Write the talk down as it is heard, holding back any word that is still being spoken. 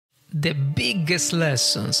The biggest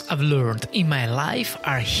lessons I've learned in my life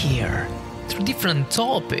are here. Through different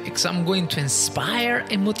topics, I'm going to inspire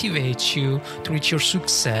and motivate you to reach your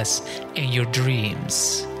success and your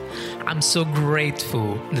dreams. I'm so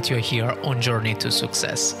grateful that you're here on Journey to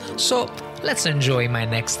Success. So let's enjoy my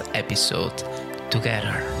next episode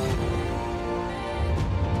together.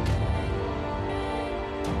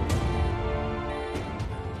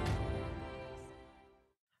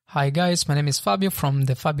 Hi guys, my name is Fabio from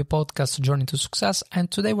the Fabio podcast Journey to Success,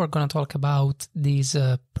 and today we're going to talk about this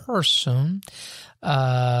person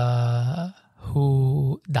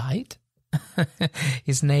who died.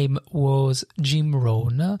 His name was Jim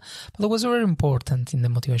Rohn, but it was very important in the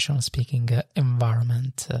motivational speaking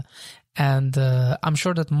environment, and I'm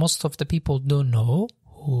sure that most of the people don't know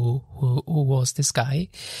who was this guy,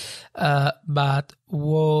 but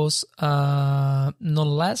was no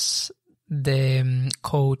less the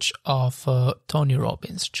coach of Tony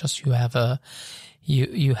Robbins. Just you have an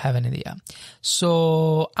idea.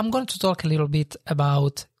 So I'm going to talk a little bit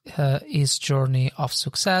about his journey of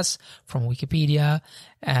success from Wikipedia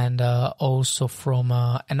and also from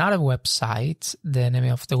another website. The name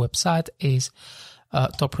of the website is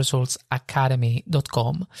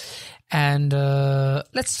topresultsacademy.com. And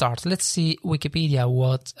let's start. Let's see Wikipedia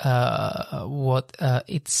what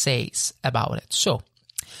it says about it. So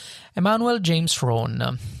Emmanuel James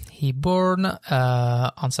Rohn, he born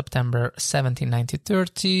on September 17,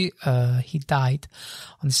 1930. He died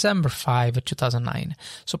on December 5, 2009.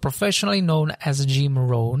 So professionally known as Jim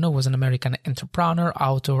Rohn, was an American entrepreneur,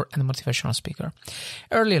 author, and motivational speaker.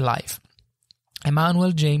 Early life.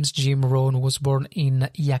 Emmanuel James Jim Rohn was born in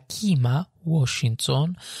Yakima,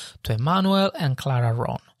 Washington, to Emmanuel and Clara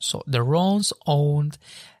Rohn. So the Rohns owned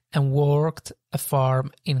and worked a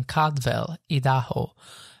farm in Caldwell, Idaho,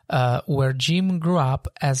 where Jim grew up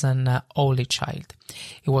as an only child.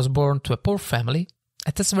 He was born to a poor family.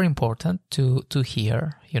 And that's very important to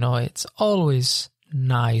hear. You know, it's always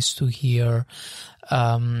nice to hear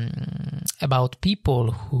about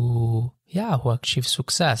people who achieve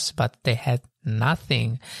success, but they had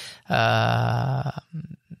nothing they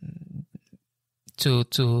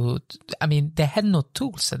had no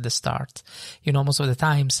tools at the start. You know, most of the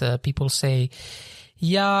times people say,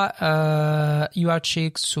 you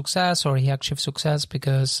achieve success, or he achieved success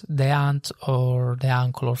because the aunt or the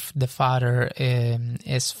uncle or the father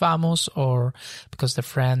is famous, or because the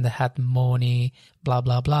friend had money, blah,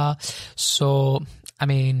 blah, blah. So,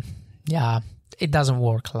 it doesn't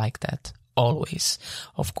work like that always.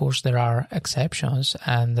 Of course, there are exceptions,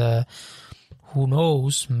 and who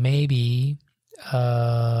knows, maybe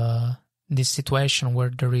this situation where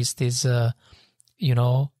there is this,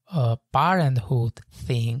 parenthood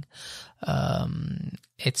thing,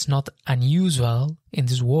 it's not unusual in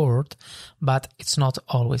this world, but it's not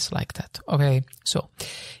always like that. Okay, so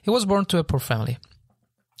he was born to a poor family,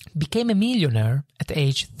 became a millionaire at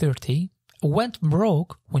age 30, went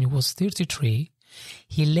broke when he was 33.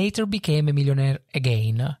 He later became a millionaire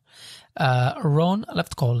again. Ron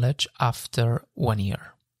left college after 1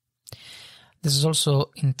 year. This is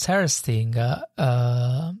also interesting,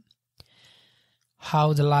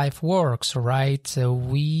 how the life works, right?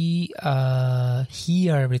 We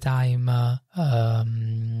hear every time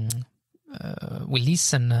we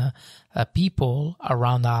listen people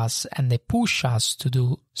around us, and they push us to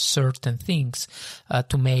do certain things,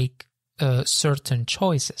 to make certain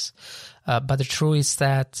choices. But the truth is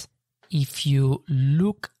that if you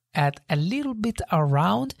look at a little bit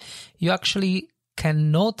around, you actually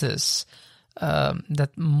can notice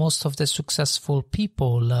that most of the successful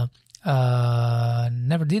people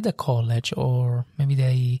never did a college, or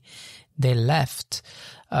maybe they left.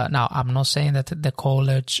 Now, I'm not saying that the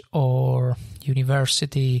college or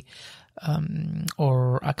university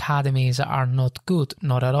or academies are not good,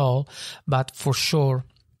 not at all, but for sure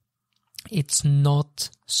it's not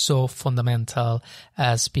so fundamental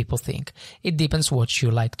as people think. It depends what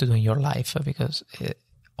you like to do in your life, because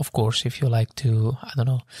of course, if you like to,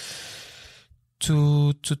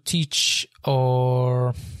 to teach,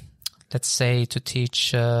 or let's say to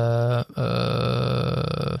teach, let's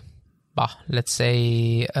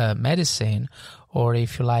say medicine, or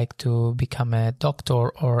if you like to become a doctor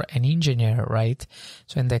or an engineer, right?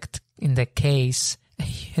 So in that case,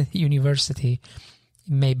 university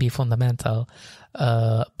may be fundamental,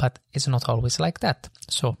 but it's not always like that.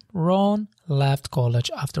 So Ron left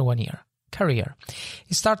college after 1 year. Career.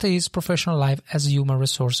 He started his professional life as human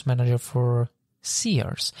resource manager for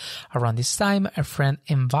Sears. Around this time, a friend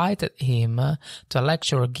invited him to a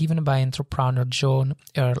lecture given by entrepreneur John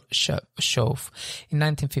Earl Shoaff. In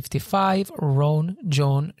 1955, Rohn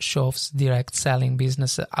joined Shoaff's direct selling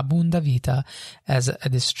business Abunda Vita as a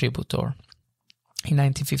distributor. In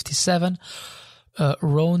 1957,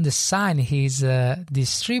 Rohn signed his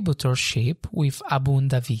distributorship with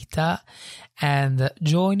Abunda Vita and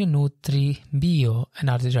joined NutriBio,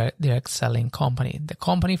 another direct selling company. The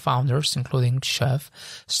company founders, including Shoaff,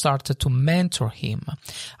 started to mentor him.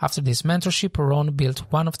 After this mentorship, Rohn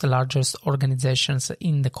built one of the largest organizations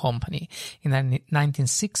in the company. In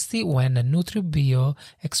 1960, when NutriBio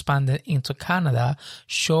expanded into Canada,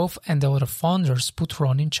 Shoaff and the other founders put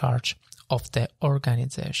Rohn in charge of the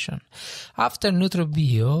organization. After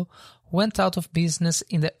NutriBio went out of business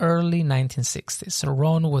in the early 1960s,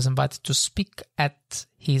 Rohn was invited to speak at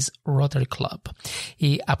his Rotary Club.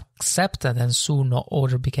 He accepted, and soon no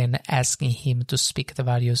order began asking him to speak at the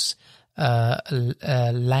various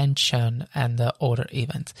luncheon and other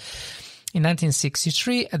events. In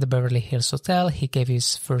 1963, at the Beverly Hills Hotel, he gave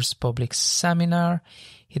his first public seminar.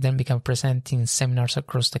 He then began presenting seminars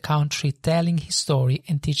across the country, telling his story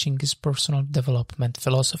and teaching his personal development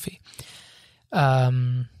philosophy.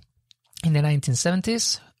 In the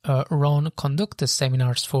 1970s, Rohn conducted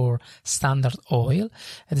seminars for Standard Oil.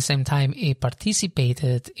 At the same time, he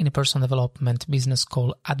participated in a personal development business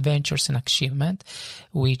called Adventures in Achievement,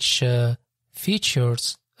 which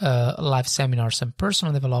features live seminars and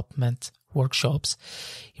personal development workshops.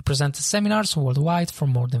 He presented seminars worldwide for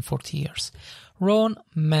more than 40 years. Rohn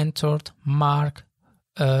mentored Mark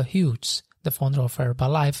Hughes, the founder of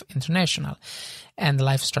Herbalife International, and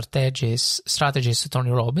life strategist Tony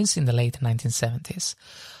Robbins in the late 1970s.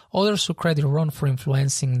 Others who credit Rohn for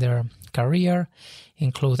influencing their career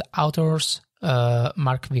include authors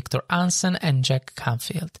Mark Victor Hansen and Jack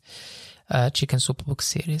Canfield, Chicken Soup book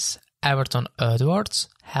series, Everton Edwards,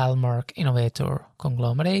 Hallmark Innovator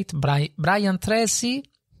Conglomerate, Brian Tracy,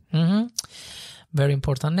 very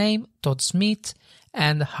important name, Todd Smith,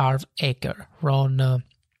 and Harv Eker. Rohn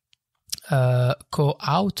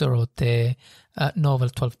co-author of the novel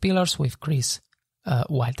 12 Pillars with Chris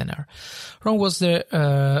Widener. Rohn was the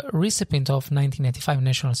recipient of 1985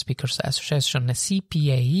 National Speakers Association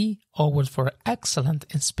CPAE Award for Excellence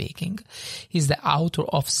in Speaking. He's the author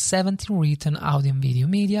of 17 written audio and video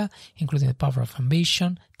media, including The Power of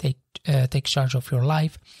Ambition, Take Charge of Your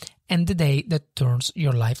Life, and The Day That Turns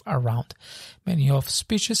Your Life Around. Many of his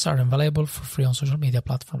speeches are available for free on social media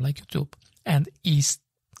platforms like YouTube and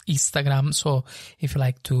Instagram. So if you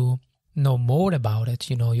like to know more about it,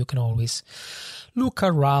 you can always look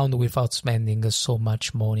around without spending so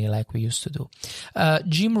much money like we used to do.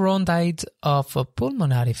 Jim Rohn died of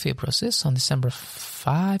pulmonary fibrosis on December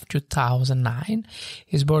 5, 2009.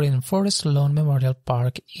 He's buried in Forest Lawn Memorial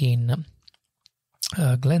Park in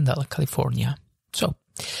Glendale, California. So,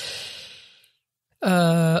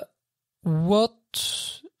 what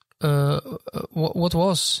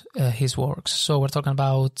was his works? So we're talking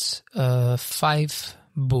about 5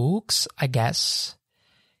 books, I guess.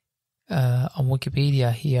 On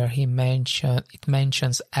Wikipedia here, it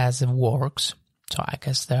mentions as works. So I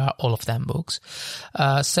guess there are all of them books.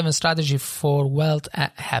 7 Strategy for Wealth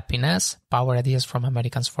and Happiness, Power Ideas from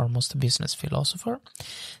America's Foremost Business Philosopher.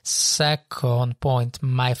 Second point,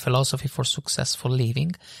 My Philosophy for Successful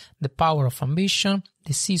Living, The Power of Ambition,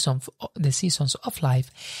 The Seasons of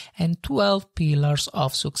Life, and 12 Pillars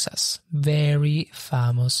of Success. Very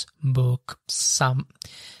famous book,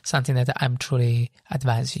 something that I'm truly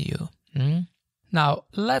advising you. Now,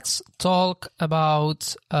 let's talk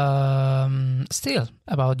about still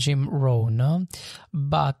about Jim Rohn,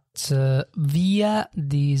 but via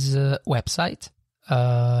this website,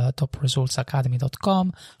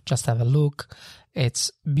 topresultsacademy.com. Just have a look.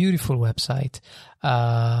 It's a beautiful website.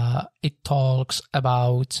 It talks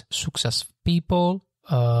about successful people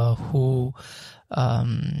who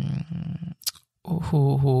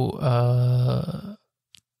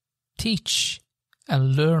teach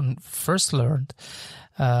and learned,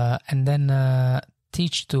 and then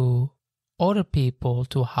teach to other people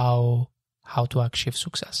to how to achieve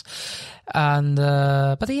success. And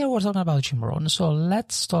but here we're talking about Jim Rohn, so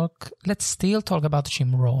let's still talk about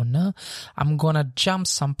Jim Rohn. I'm gonna jump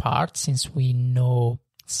some parts since we know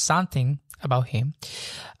something about him.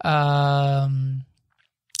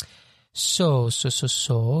 So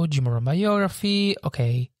Jim Rohn biography.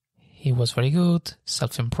 Okay, he was very good,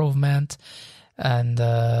 self-improvement, and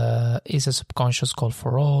is a subconscious call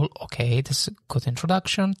for all. Okay, this is a good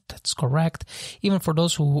introduction. That's correct. Even for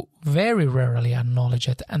those who very rarely acknowledge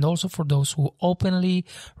it, and also for those who openly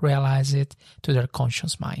realize it to their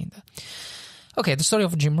conscious mind. Okay, the story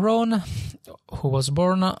of Jim Rohn, who was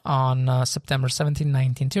born on September 17,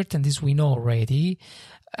 1930, and this we know already,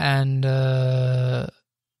 and led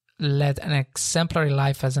an exemplary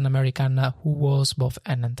life as an American who was both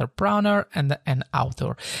an entrepreneur and an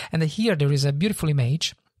author. And here there is a beautiful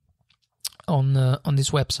image on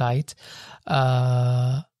this website.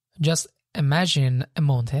 Just imagine a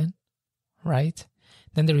mountain, right?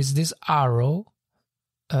 Then there is this arrow.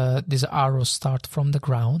 This arrow starts from the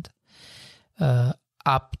ground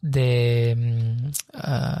up the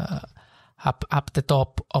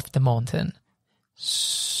top of the mountain.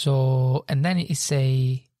 So, and then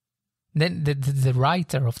then the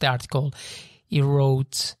writer of the article, he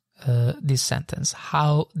wrote this sentence.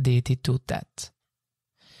 How did he do that?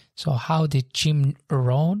 So how did Jim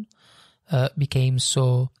Rohn became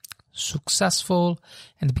so successful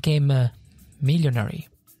and became a millionaire?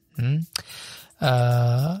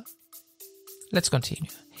 Let's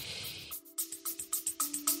continue.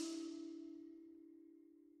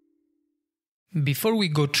 Before we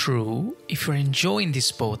go through, if you're enjoying this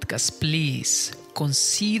podcast, please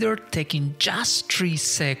consider taking just 3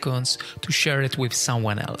 seconds to share it with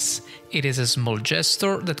someone else. It is a small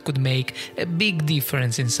gesture that could make a big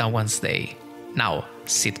difference in someone's day. Now,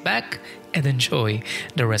 sit back and enjoy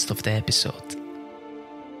the rest of the episode.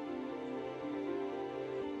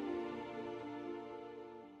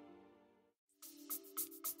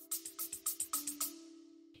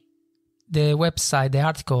 The website, the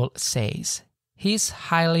article says, his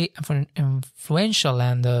highly influential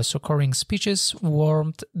and soaring speeches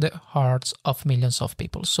warmed the hearts of millions of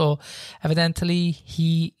people. So evidently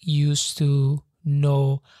he used to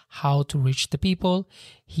know how to reach the people.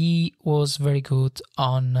 He was very good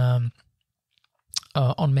on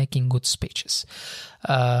making good speeches.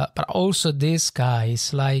 But also this guy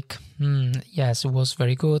is like, yes, it was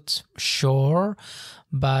very good, sure,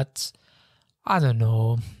 but I don't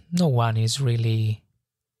know, no one is really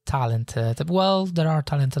talented. Well, there are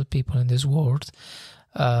talented people in this world,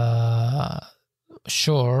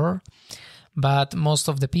 sure, but most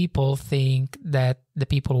of the people think that the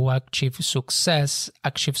people who achieve success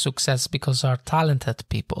because are talented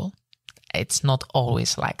people. It's not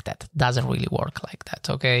always like that. It doesn't really work like that,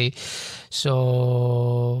 okay?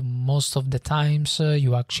 So most of the times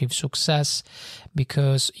you achieve success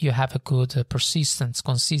because you have a good persistence,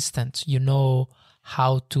 consistent. You know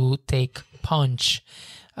how to take punch.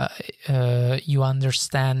 You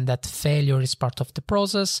understand that failure is part of the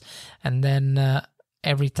process, and then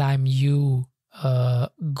every time you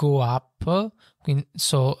go up,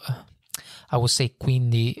 so I would say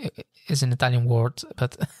quindi is an Italian word,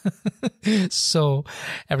 but so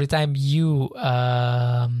every time you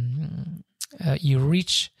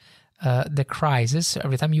reach the crisis,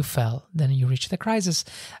 every time you fell, then you reach the crisis,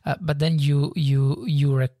 but then you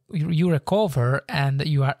recover and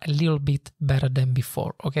you are a little bit better than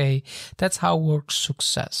before. Okay, that's how works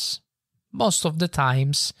success. Most of the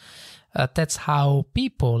times, that's how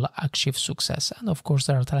people achieve success, and of course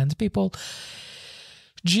there are talented people.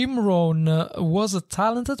 Jim Rohn was a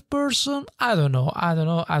talented person. I don't know. I don't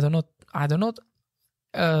know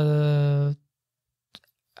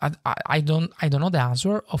the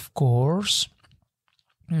answer, of course.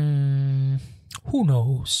 Who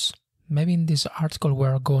knows? Maybe in this article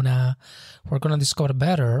we're gonna discover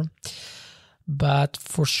better. But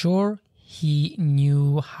for sure, he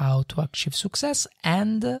knew how to achieve success,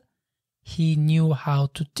 and he knew how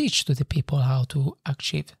to teach to the people how to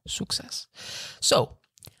achieve success. So,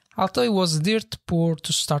 although he was dirt poor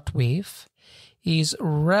to start with, his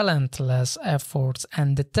relentless efforts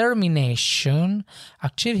and determination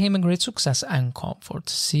achieved him a great success and comfort.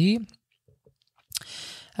 See?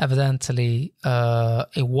 Evidently,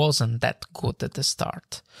 it wasn't that good at the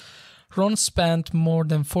start. Rohn spent more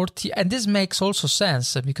than 40... And this makes also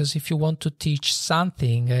sense, because if you want to teach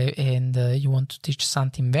something, and you want to teach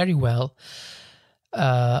something very well,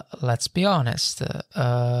 let's be honest,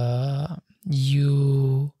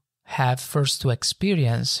 you have first to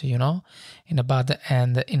experience, in a bad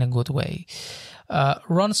and in a good way.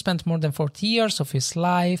 Rohn spent more than 40 years of his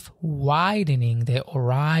life widening the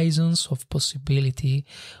horizons of possibility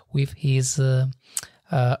with his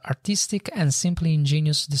artistic and simply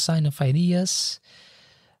ingenious design of ideas.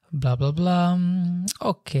 Blah, blah, blah.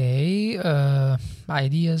 Okay.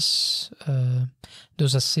 Ideas,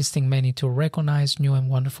 those assisting many to recognize new and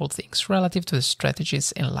wonderful things relative to the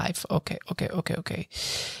strategies in life. Okay.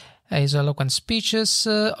 His eloquent speeches.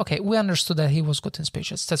 Okay, we understood that he was good in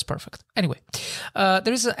speeches. That's perfect. Anyway,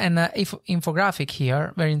 there is an infographic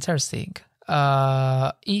here, very interesting.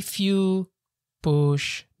 If you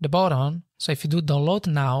push the button, so if you do download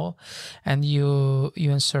now and you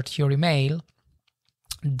insert your email,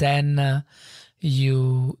 then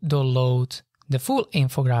you download the full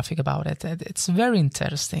infographic about it. It's very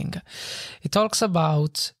interesting. It talks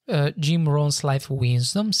about Jim Rohn's life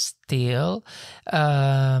wisdom still,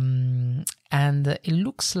 and it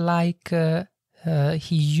looks like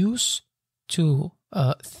he used to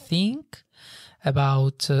think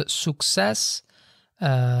about success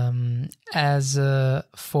as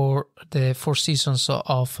for the 4 seasons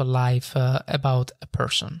of life about a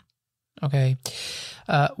person. Okay,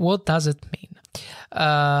 what does it mean?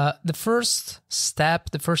 The first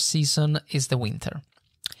step, the first season is the winter.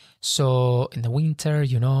 So in the winter,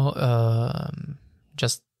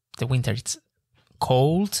 just the winter, it's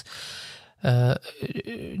cold.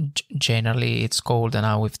 Generally, it's cold, and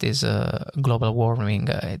now with this global warming,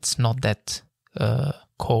 it's not that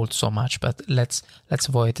cold so much. But let's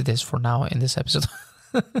avoid this for now in this episode.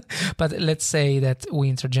 But let's say that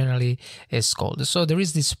winter generally is cold. So there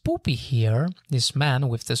is this Poopy here, this man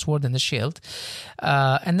with the sword and the shield,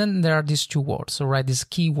 and then there are these 2 words, so right, these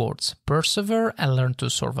key words: persevere and learn to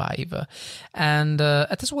survive. And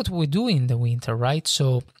that's what we do in the winter, right?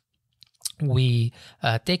 So we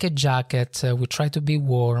take a jacket, we try to be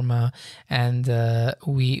warm, and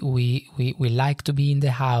we like to be in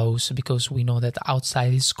the house because we know that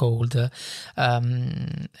outside is cold.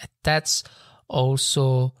 That's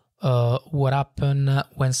also what happens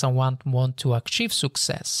when someone wants to achieve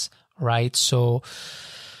success, right? So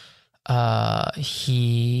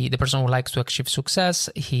the person who likes to achieve success,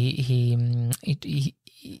 he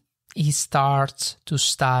starts to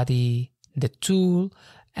study the tool,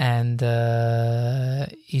 and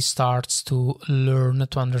he starts to learn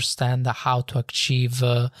to understand how to achieve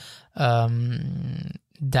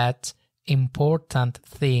that important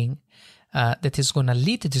thing that is going to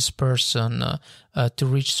lead this person to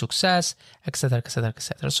reach success, etc., etc.,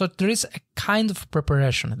 etc. So there is a kind of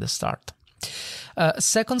preparation at the start.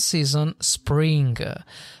 Second season, spring.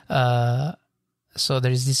 So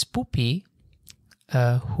there is this Poopy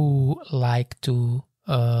who like to,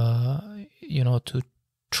 to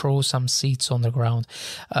throw some seeds on the ground.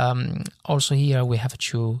 Also here we have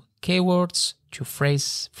 2 keywords, 2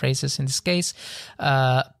 phrases in this case.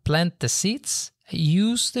 Plant the seeds,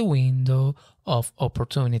 use the window of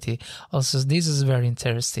opportunity. Also, this is very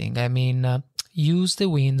interesting. I mean, use the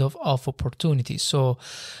window of opportunity. So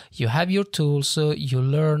you have your tools, you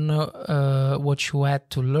learn what you had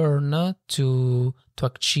to learn to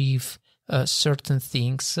achieve certain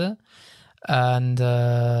things, and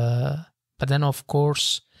but then of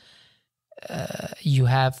course you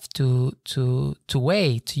have to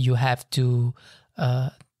wait. You have to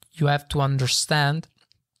understand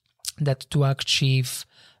that to achieve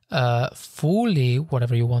fully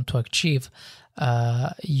whatever you want to achieve,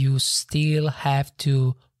 you still have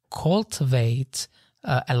to cultivate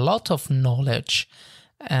a lot of knowledge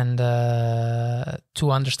and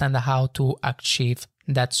to understand how to achieve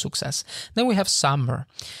that success. Then we have summer.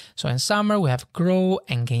 So in summer we have grow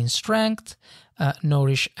and gain strength,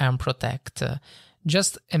 nourish and protect.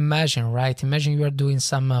 Just imagine, right? Imagine you are doing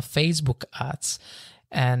some Facebook ads,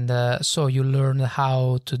 and so you learn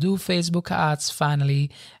how to do Facebook ads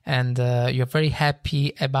finally, and you're very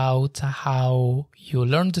happy about how you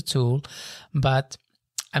learned the tool. But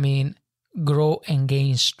I mean, grow and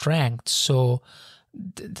gain strength. So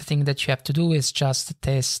the thing that you have to do is just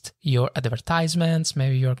test your advertisements.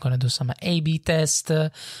 Maybe you're going to do some A/B test.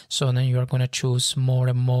 So then you're going to choose more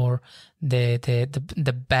and more the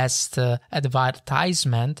best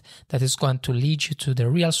advertisement that is going to lead you to the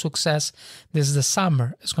real success. This is the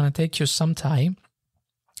summer. It's going to take you some time,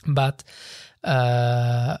 but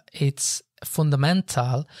it's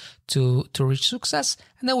fundamental to reach success.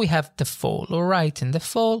 And then we have the fall. All right, in the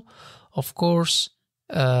fall, of course,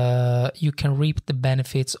 you can reap the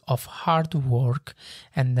benefits of hard work,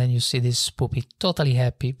 and then you see this Poopy totally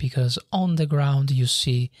happy because on the ground you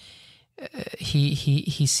see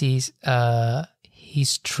he sees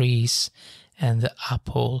his trees and the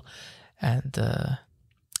apple, and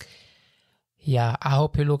yeah, I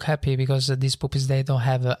hope you look happy because these puppies, they don't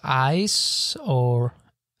have eyes or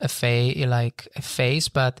a face,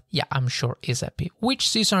 but yeah, I'm sure he's happy. Which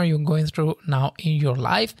season are you going through now in your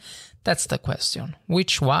life? That's the question.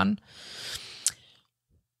 Which one?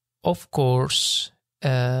 Of course,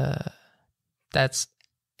 that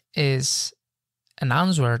is an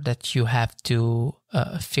answer that you have to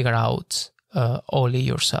figure out only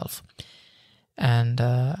yourself. And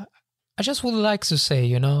I just would like to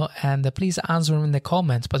say, and please answer in the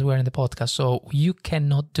comments, but we're in the podcast, so you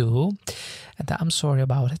cannot do, and I'm sorry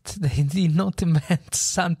about it. They did not meant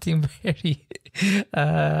something very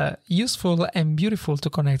useful and beautiful to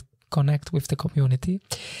connect with the community.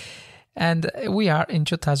 And we are in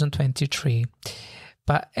 2023.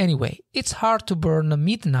 But anyway, it's hard to burn a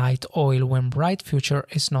midnight oil when bright future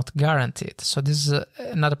is not guaranteed. So this is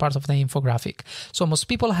another part of the infographic. So most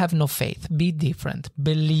people have no faith. Be different.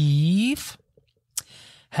 Believe.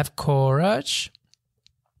 Have courage.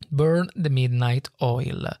 Burn the midnight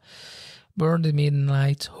oil. Burn the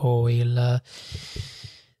midnight oil.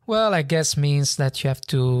 Well, I guess means that you have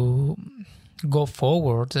to go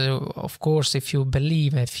forward. Of course, if you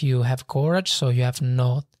believe, if you have courage, so you have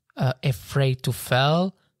not afraid to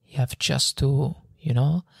fail, you have just to,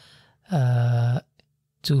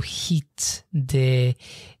 to hit the,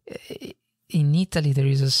 in Italy there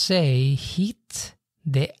is a say, hit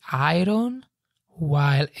the iron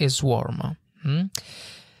while it's warm. Who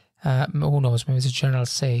knows, maybe it's a general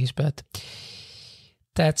says, but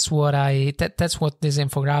that's what that's what this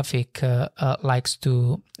infographic likes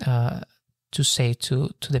to say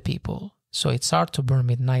to the people. So it's hard to burn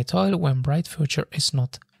midnight oil when bright future is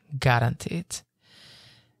not guaranteed.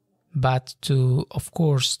 But to, of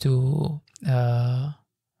course, to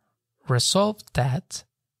resolve that,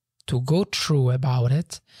 to go through about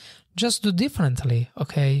it, just do differently,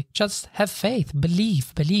 okay? Just have faith,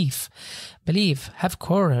 believe, have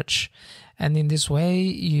courage. And in this way,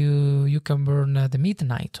 you can burn the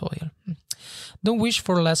midnight oil. Don't wish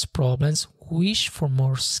for less problems. Wish for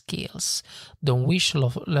more skills. Don't wish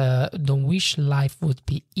life would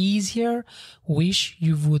be easier. Wish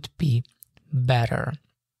you would be better.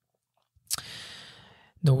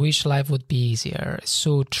 Don't wish life would be easier.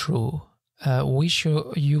 So true. Wish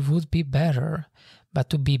you would be better. But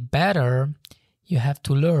to be better, you have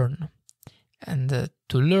to learn. And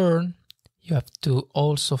to learn, you have to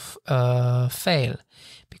also fail,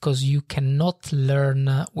 because you cannot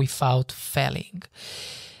learn without failing.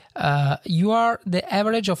 You are the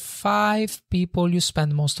average of 5 people you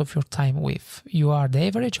spend most of your time with. You are the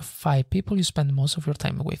average of 5 people you spend most of your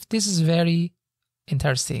time with. This is very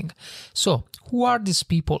interesting. So, who are these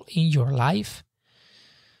people in your life?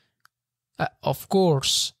 Of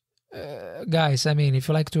course, guys, I mean, if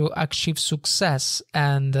you like to achieve success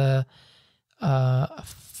and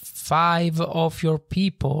 5 of your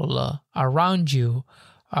people around you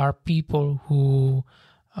are people who,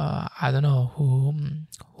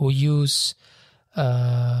 who used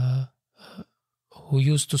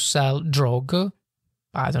to sell drug.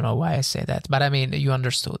 I don't know why I say that, but I mean, you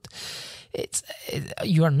understood.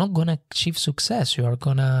 You are not gonna achieve success. You are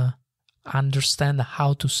gonna understand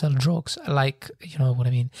how to sell drugs, like, you know what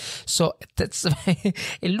I mean. So that's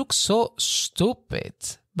it looks so stupid,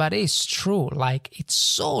 but it's true. Like, it's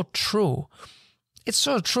so true. It's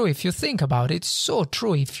so true if you think about it. It's so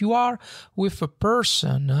true. If you are with a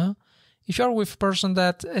person,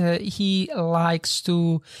 that he likes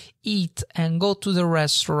to eat and go to the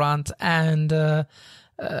restaurant, and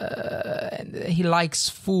he likes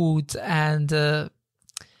food, and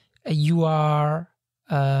you are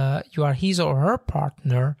his or her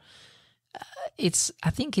partner, I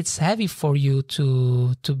think it's heavy for you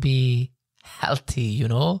to be healthy, you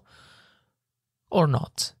know, or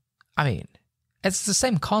not. I mean, it's the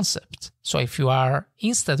same concept. So if you are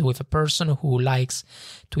instead with a person who likes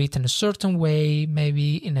to eat in a certain way,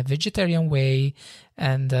 maybe in a vegetarian way,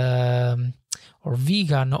 and or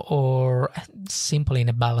vegan, or simply in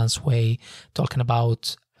a balanced way, talking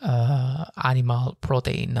about animal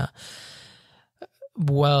protein,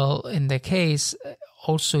 well, in the case,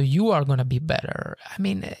 also you are going to be better. I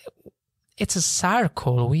mean, it's a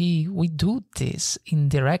circle. We do this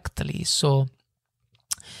indirectly. So,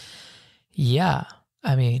 yeah,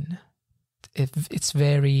 I mean, it's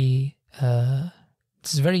very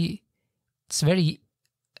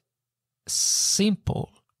simple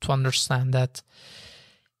to understand that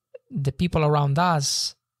the people around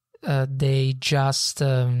us, they just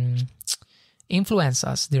influence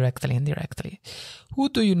us directly and indirectly. Who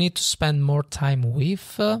do you need to spend more time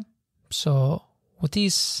with? So what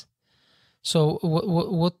is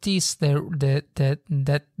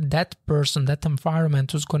that person, that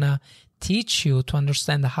environment who's gonna teach you to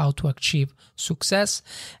understand how to achieve success,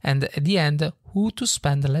 and at the end, who to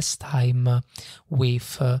spend less time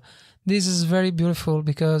with? This is very beautiful,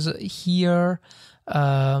 because here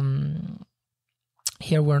we're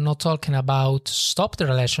not talking about stop the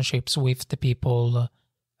relationships with the people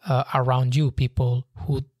around you, people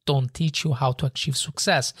who don't teach you how to achieve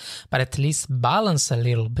success, but at least balance a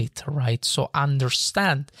little bit, right? So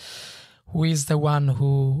understand who is the one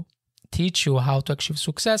who teach you how to achieve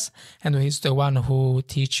success, and who is the one who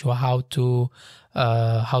teach you how to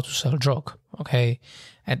sell drug, okay?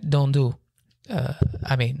 And don't do,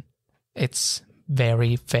 I mean, it's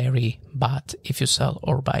very, very bad if you sell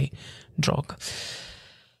or buy drug.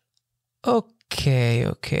 Okay.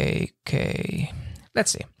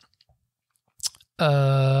 Let's see.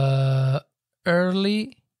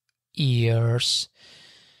 Early years.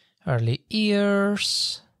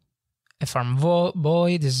 A farm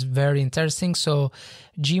boy. This is very interesting. So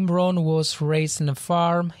Jim Rohn was raised in a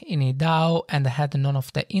farm in Idaho and had none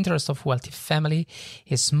of the interest of wealthy family.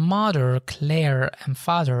 His mother, Claire, and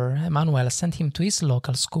father, Emmanuel, sent him to his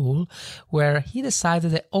local school, where he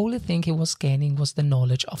decided the only thing he was gaining was the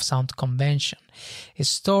knowledge of sound convention. His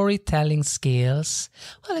storytelling skills,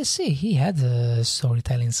 well, I see he had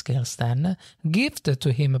storytelling skills then, gifted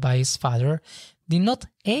to him by his father, did not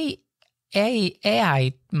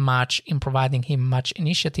AI much in providing him much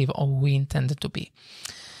initiative or who he intended to be.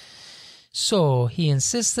 So he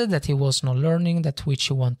insisted that he was not learning that which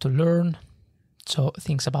he wanted to learn. So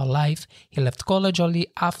things about life. He left college only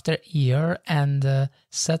after a year and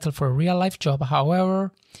settled for a real life job.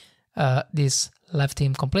 However, this left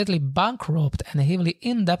him completely bankrupt and heavily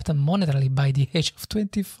in debt monetarily by the age of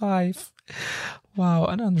 25. Wow,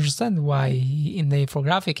 I don't understand why in the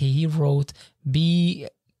infographic he wrote, be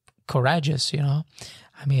courageous, I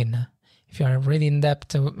mean, if you are already in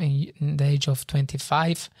debt in the age of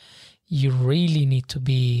 25, you really need to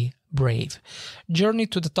be brave. Journey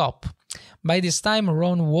to the top. By this time,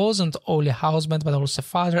 Rohn wasn't only a husband but also a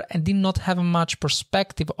father and did not have much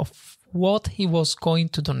perspective of what he was going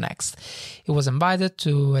to do next. He was invited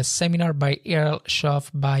to a seminar by Earl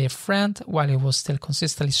Schaff by a friend while he was still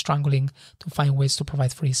consistently struggling to find ways to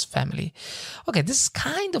provide for his family. Okay, this is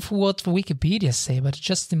kind of what Wikipedia say, but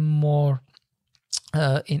just in more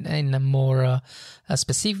in a more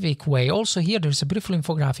specific way. Also here there's a beautiful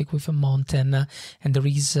infographic with a mountain and there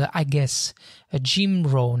is, I guess, a Jim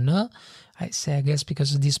Rohn. I say I guess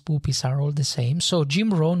because these poopies are all the same. So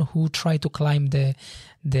Jim Rohn, who tried to climb the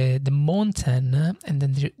mountain, and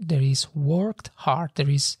then there is worked hard. There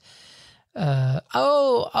is so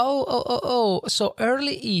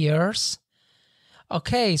early years.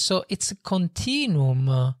 Okay, so it's a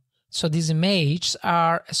continuum. So these images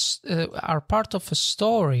are part of a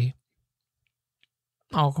story.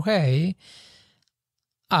 Okay.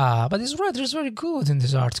 But it's right. It's very good in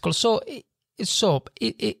this article. So it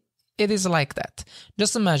is like that.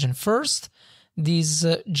 Just imagine first this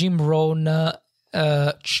Jim Rohn,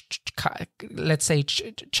 let's say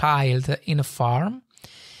child in a farm.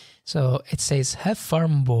 So it says, "Have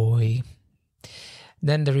farm boy."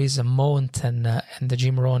 Then there is a mountain, and the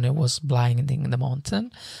Jim Rohn was blinding the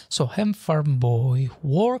mountain. So have farm boy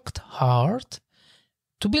worked hard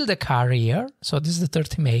to build a career. So this is the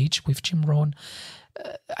third image with Jim Rohn.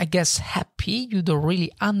 I guess happy, you don't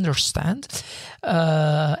really understand,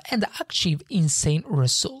 and achieve insane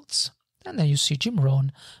results. And then you see Jim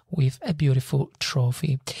Rohn with a beautiful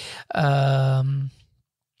trophy.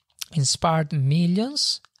 Inspired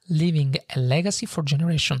millions, leaving a legacy for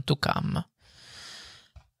generations to come.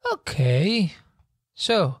 Okay,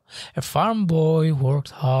 so a farm boy worked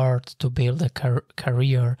hard to build a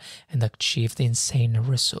career and achieved insane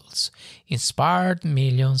results. Inspired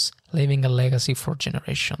millions, leaving a legacy for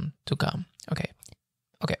generations to come. Okay.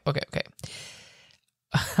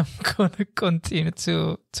 I'm gonna continue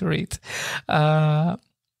to read. Where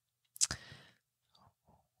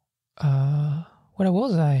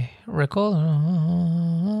was I? Recall.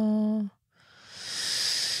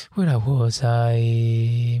 Where was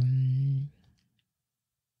I?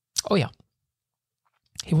 Oh yeah.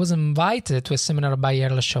 He was invited to a seminar by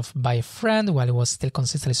Earl Schaff by a friend while he was still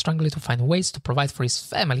consistently struggling to find ways to provide for his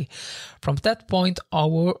family. From that point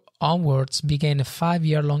onwards began a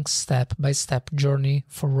 5-year-long step-by-step journey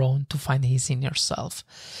for Rohn to find his inner self.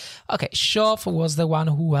 Okay, Schaff was the one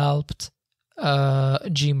who helped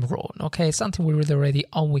Jim Rohn. Okay, something we read already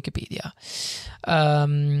on Wikipedia.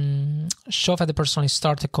 Schaff had personally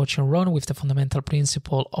started coaching Rohn with the fundamental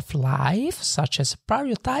principle of life, such as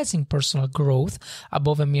prioritizing personal growth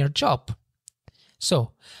above a mere job.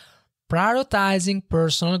 So, prioritizing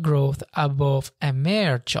personal growth above a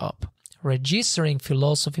mere job. Registering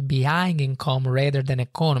philosophy behind income rather than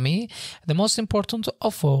economy. The most important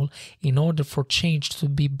of all, in order for change to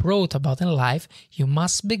be brought about in life, you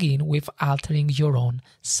must begin with altering your own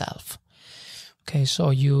self. Okay,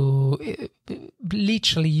 so you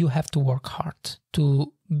have to work hard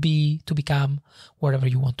to become whatever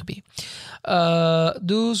you want to be.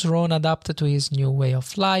 Thus, Rohn adapted to his new way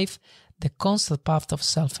of life, the constant path of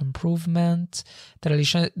self-improvement, the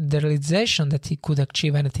realization that he could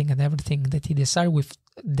achieve anything and everything that he desired with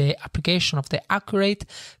the application of the accurate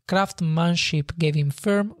craftsmanship gave him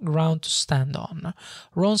firm ground to stand on.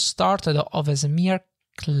 Rohn started off as a mere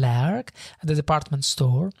clerk at the department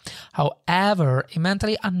store. However, he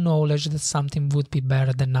mentally acknowledged that something would be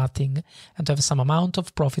better than nothing, and to have some amount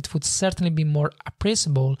of profit would certainly be more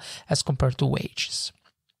appreciable as compared to wages.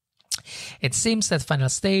 It seems that the final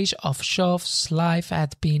stage of Shaw's life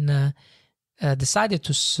had been decided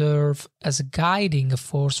to serve as a guiding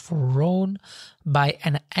force for Rohn by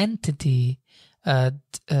an entity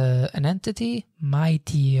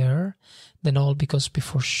mightier than all, because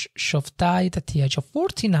before Shaw died at the age of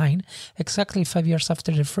 49, exactly 5 years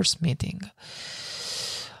after their first meeting.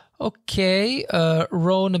 Okay,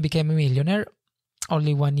 Rohn became a millionaire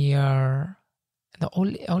only 1 year.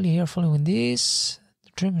 Only year following this.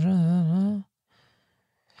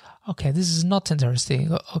 Okay, this is not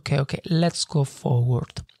interesting. Okay, let's go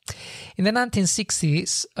forward. In the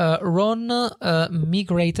 1960s, Rohn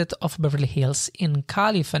migrated off Beverly Hills in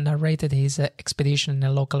Calif and narrated his expedition in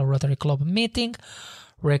a local Rotary Club meeting.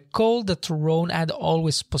 Recalled that Rohn had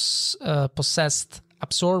always possessed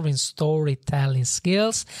absorbing storytelling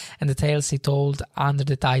skills, and the tales he told under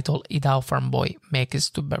the title "Idaho Farm Boy" make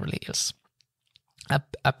it to Beverly Hills.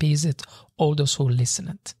 Appeased all those who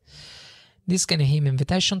listened. This gave him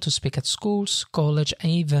invitation to speak at schools, college,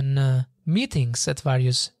 and even meetings at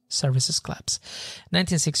various services clubs.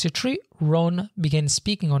 1963, Rohn began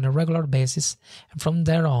speaking on a regular basis, and from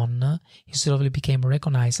there on, he slowly became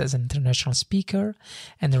recognized as an international speaker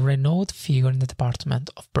and a renowned figure in the department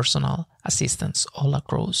of personal assistance all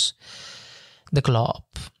across the globe.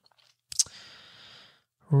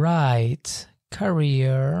 Right,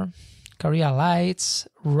 career lights.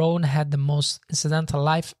 Rohn had the most incidental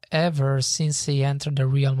life ever since he entered the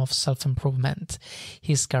realm of self-improvement.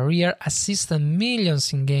 His career assisted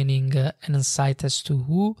millions in gaining an insight as to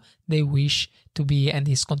who they wish to be, and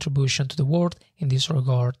his contribution to the world in this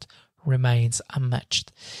regard remains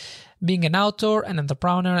unmatched. Being an author, an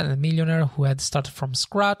entrepreneur, and a millionaire who had started from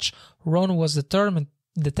scratch, Rohn was determined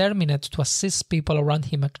to assist people around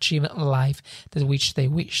him achieve a life that which they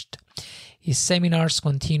wished. His seminars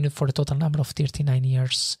continued for a total number of 39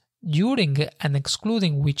 years, during and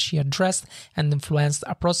excluding which he addressed and influenced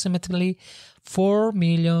approximately 4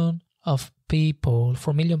 million people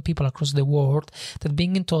across the world, that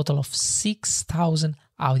being in total of 6,000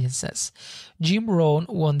 audiences. Jim Rohn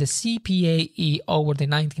won the CPAE Award in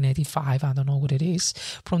 1985, I don't know what it is,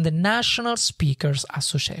 from the National Speakers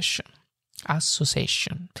Association.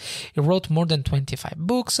 He wrote more than 25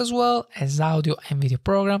 books as well as audio and video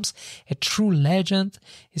programs. A true legend.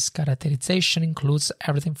 His characterization includes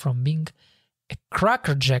everything from being a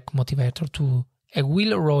crackerjack motivator to a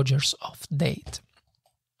Will Rogers of date.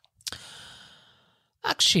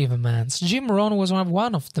 Achievements. Jim Rohn was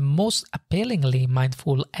one of the most appealingly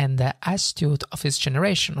mindful and astute of his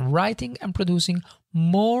generation, writing and producing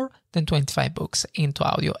more than 25 books into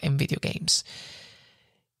audio and video games.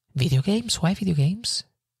 Video games? Why video games?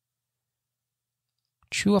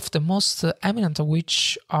 Two of the most eminent of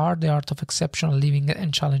which are The Art of Exceptional Living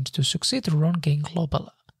and Challenge to Succeed, Rohn gained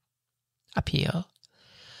global appeal.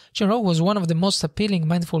 Jim Rohn was one of the most appealing,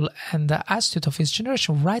 mindful, and astute of his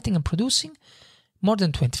generation, writing and producing more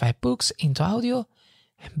than 25 books into audio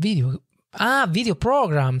and video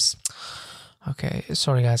programs. Okay,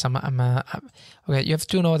 sorry guys, okay, you have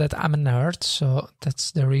to know that I'm a nerd, so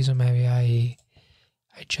that's the reason maybe I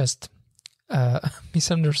just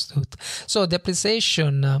misunderstood. So the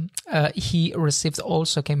appreciation he received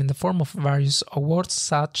also came in the form of various awards,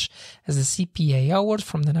 such as the CPA Award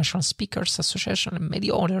from the National Speakers Association and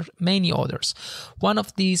many others. One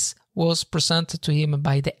of these was presented to him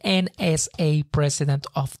by the NSA president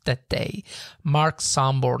of that day, Mark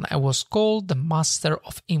Sanborn, and was called the Master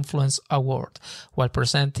of Influence Award. While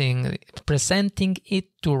presenting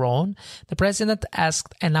it to Rohn, the president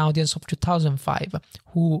asked an audience of 2005,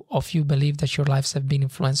 who of you believe that your lives have been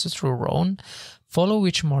influenced through Rohn, follow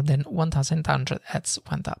which more than 1,100 heads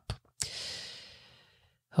went up.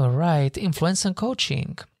 Alright, influence and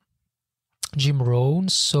coaching. Jim Rohn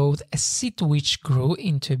sowed a seed which grew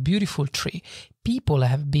into a beautiful tree. People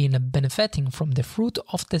have been benefiting from the fruit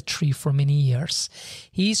of the tree for many years.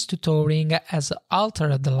 His tutoring has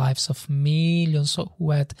altered the lives of millions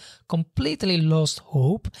who had completely lost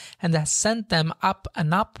hope and has sent them up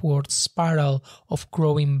an upward spiral of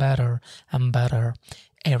growing better and better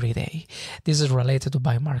every day. This is related to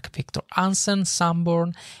by Mark Victor Hansen,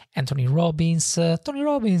 Sanborn, and Tony Robbins,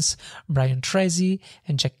 Brian Tracy,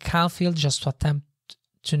 and Jack Canfield, just to attempt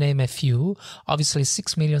to name a few. Obviously,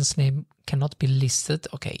 6 million's name cannot be listed.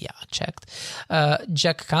 Okay, yeah, checked.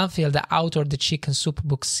 Jack Canfield, the author of the Chicken Soup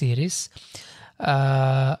book series.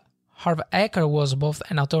 Harv Eker was both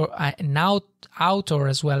an author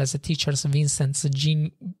as well as a teacher of Vincent's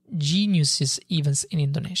geniuses events in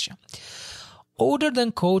Indonesia. Other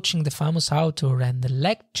than coaching the famous author and the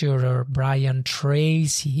lecturer Brian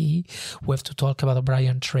Tracy, we have to talk about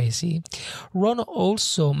Brian Tracy, Rohn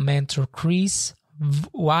also mentored Chris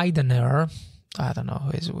Widener, I don't know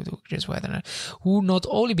who is Chris Widener, who not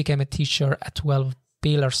only became a teacher at 12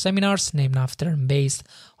 Pillar seminars named after and based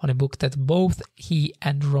on a book that both he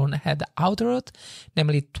and Rohn had authored,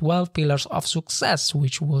 namely 12 Pillars of Success,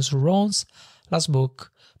 which was Rohn's last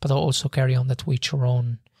book, but also carry on that which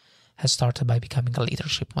Rohn has started by becoming a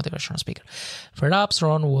leadership motivational speaker. Perhaps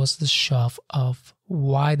Rohn was the chef of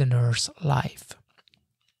Widener's life.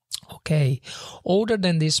 Okay, other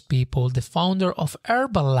than these people, the founder of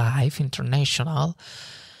Herbalife International,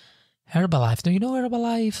 Herbalife, do you know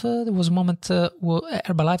Herbalife? There was a moment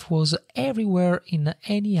Herbalife was everywhere in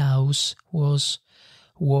any house, was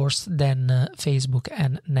worse than Facebook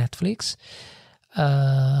and Netflix.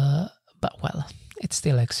 But well, it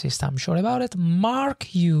still exists, I'm sure about it. Mark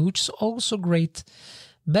Hughes also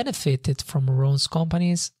benefited from Rohn's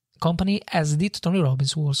company, as did Tony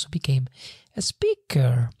Robbins, who also became a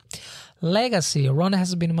speaker. Legacy. Rohn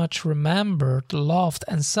has been much remembered, loved,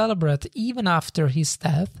 and celebrated even after his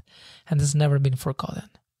death, and has never been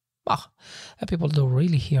forgotten. People don't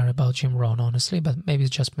really hear about Jim Rohn, honestly, but maybe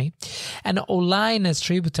it's just me. An online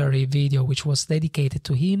tributary video which was dedicated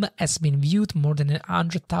to him has been viewed more than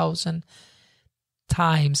 100,000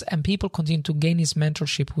 times, and people continue to gain his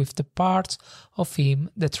mentorship with the parts of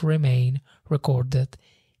him that remain recorded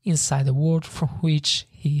inside the world from which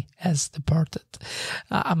he has departed.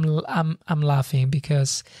 I'm laughing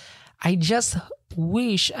because I just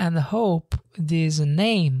wish and hope this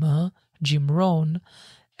name, Jim Rohn,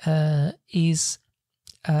 is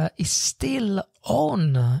still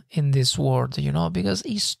on in this world, because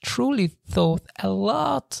he's truly taught a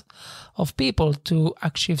lot of people to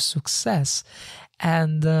achieve success.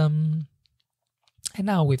 And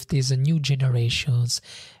now with these new generations,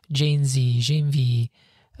 Gen Z, Gen V,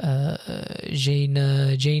 Jane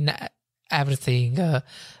everything, I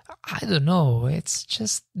don't know, it's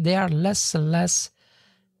just they are less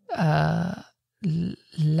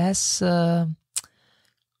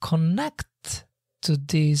connect to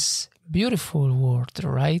this beautiful world,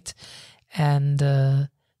 right? And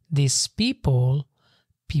these people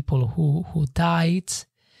who died,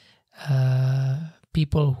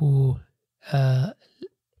 people who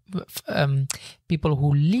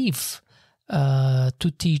live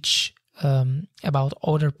to teach about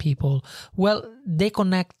other people, well, they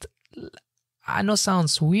connect. I know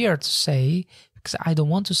sounds weird to say, because I don't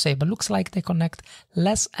want to say, but looks like they connect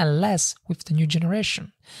less and less with the new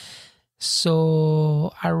generation.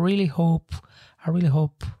 So I really hope, I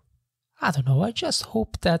don't know, I just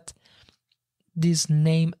hope that this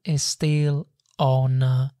name is still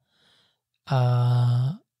on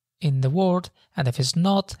in the world. And if it's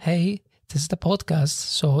not, hey, this is the podcast.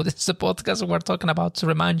 So this is the podcast we're talking about to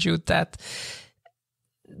remind you that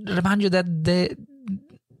there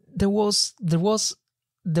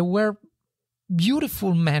were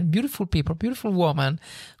beautiful men, beautiful people, beautiful women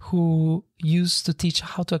who used to teach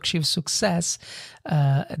how to achieve success.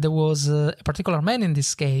 There was a particular man in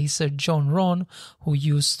this case, Jim Rohn, who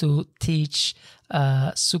used to teach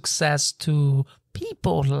success to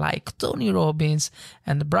people like Tony Robbins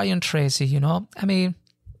and Brian Tracy, I mean,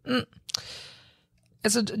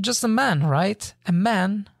 it's just a man, right? A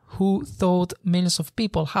man who taught millions of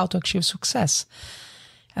people how to achieve success,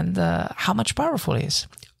 and how much powerful it is.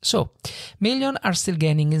 So, millions are still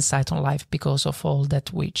gaining insight on life because of all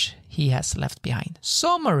that which he has left behind.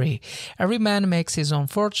 Summary: every man makes his own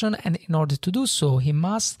fortune, and in order to do so, he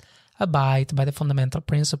must abide by the fundamental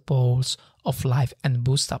principles of life and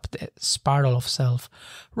boost up the spiral of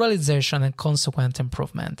self-realization and consequent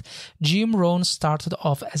improvement. Jim Rohn started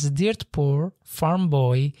off as a dirt poor farm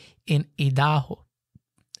boy in Idaho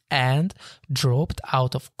and dropped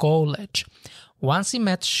out of college. Once he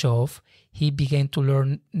met Shove, he began to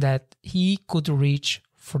learn that he could reach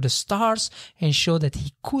for the stars and show that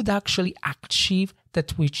he could actually achieve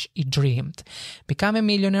that which he dreamed. Became a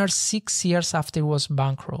millionaire 6 years after he was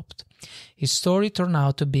bankrupt. His story turned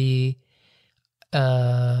out to be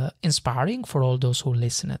inspiring for all those who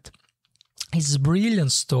listened. His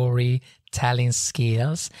brilliant storytelling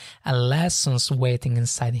skills and lessons waiting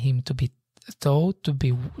inside him to be taught to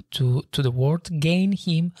the world gained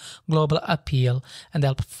him global appeal and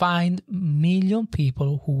helped find million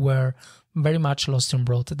people who were very much lost in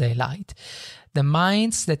broad daylight. The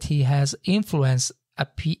minds that he has influenced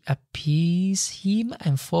appease him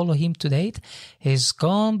and follow him to date. He's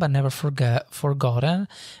gone but never forgotten.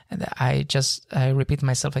 And I repeat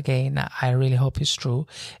myself again, I really hope it's true.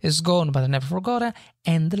 He's gone but never forgotten,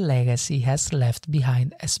 and the legacy he has left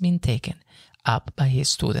behind has been taken up by his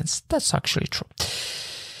students. That's actually true.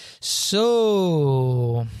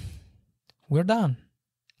 So we're done.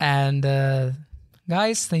 And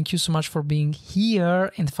guys, thank you so much for being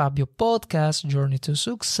here in the Fabio podcast, Journey to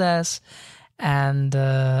Success. And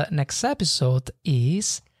next episode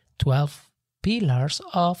is 12 Pillars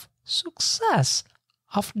of Success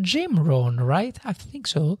of Jim Rohn, right? I think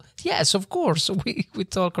so. Yes, of course. We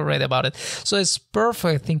talk already about it. So it's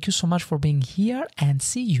perfect. Thank you so much for being here, and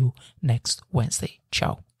see you next Wednesday.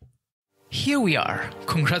 Ciao. Here we are.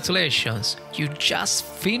 Congratulations. You just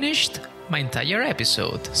finished my entire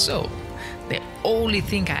episode. So the only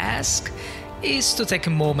thing I ask is to take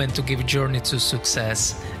a moment to give Journey to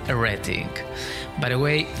Success a rating. By the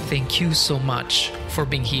way, thank you so much for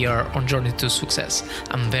being here on Journey to Success.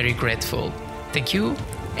 I'm very grateful. Thank you,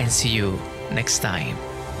 and see you next time.